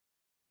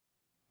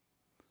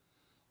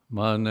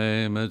My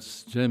name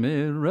is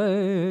Jimmy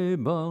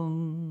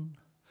Raeburn,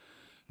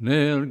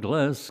 near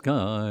Glasgow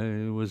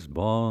I was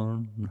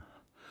born.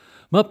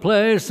 My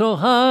place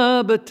of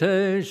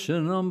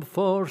habitation I'm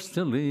forced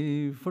to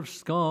leave for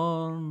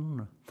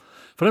scorn.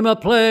 From a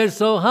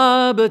place of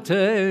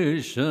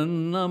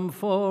habitation I'm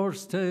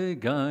forced to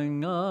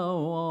gang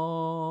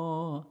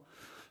awa',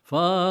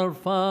 far,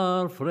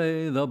 far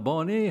frae the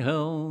bonny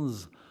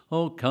hills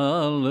o'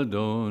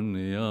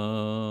 Caledonia.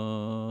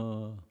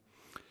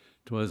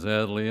 'Twas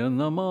early in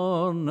the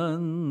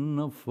morning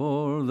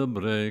afore the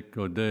break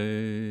o'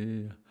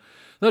 day.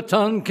 The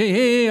turnkey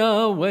he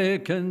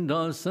awakened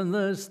us, and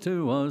this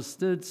to us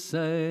did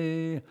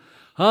say,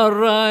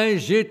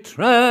 "Arise, ye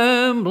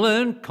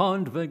trembling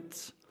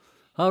convicts,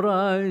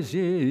 arise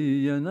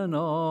ye in an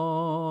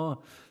awe.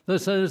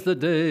 This is the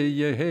day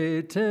ye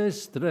hae to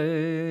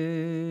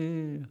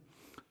stray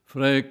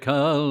frae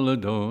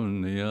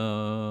Caledonia."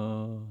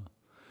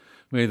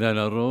 We then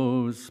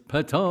arose,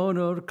 put on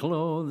our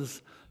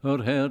clothes,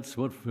 our hearts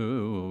were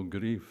full of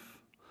grief.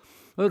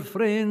 Our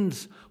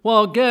friends,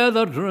 while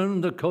gathered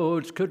round the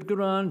coach, could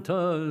grant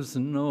us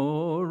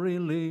no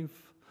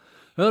relief.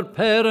 Our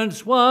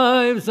parents,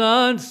 wives,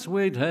 and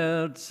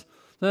sweethearts,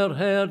 their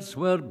hearts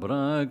were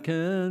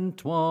breaking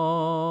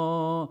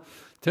twa,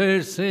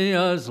 to see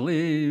us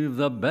leave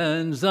the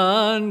bens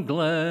and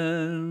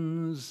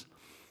glens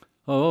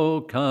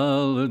o'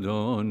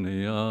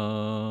 Caledonia.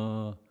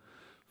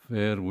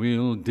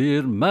 Farewell,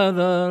 dear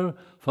mother,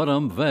 for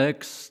I'm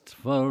vexed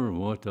for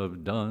what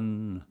I've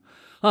done.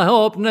 I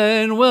hope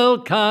nane will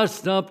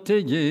cast up to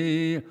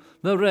ye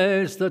the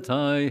race that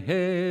I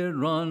hae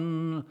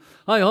run.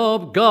 I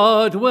hope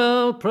God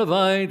will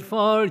provide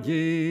for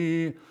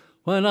ye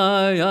when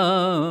I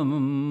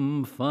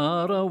am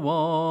far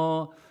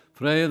awa'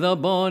 frae the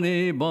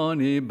bonny,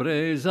 bonny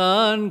braes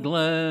and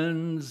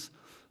glens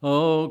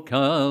o'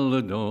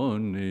 Caledonia.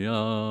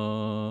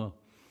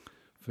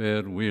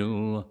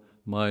 Farewell,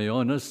 my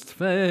honest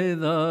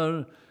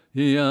father,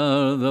 ye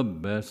are the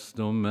best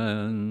o'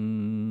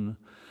 men.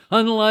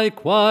 And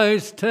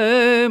likewise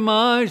to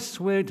my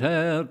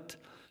sweetheart,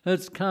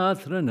 it's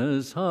Catherine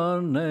is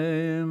her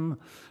name.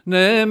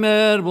 Nae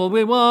mair will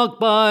we walk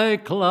by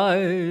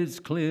Clyde's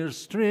clear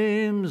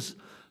streams,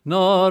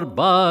 nor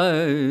by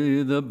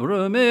the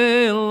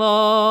broomy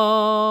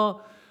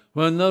law,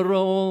 when the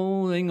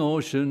rolling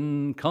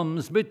ocean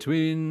comes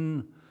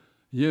between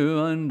you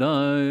and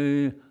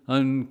I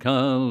and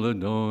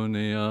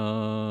Caledonia.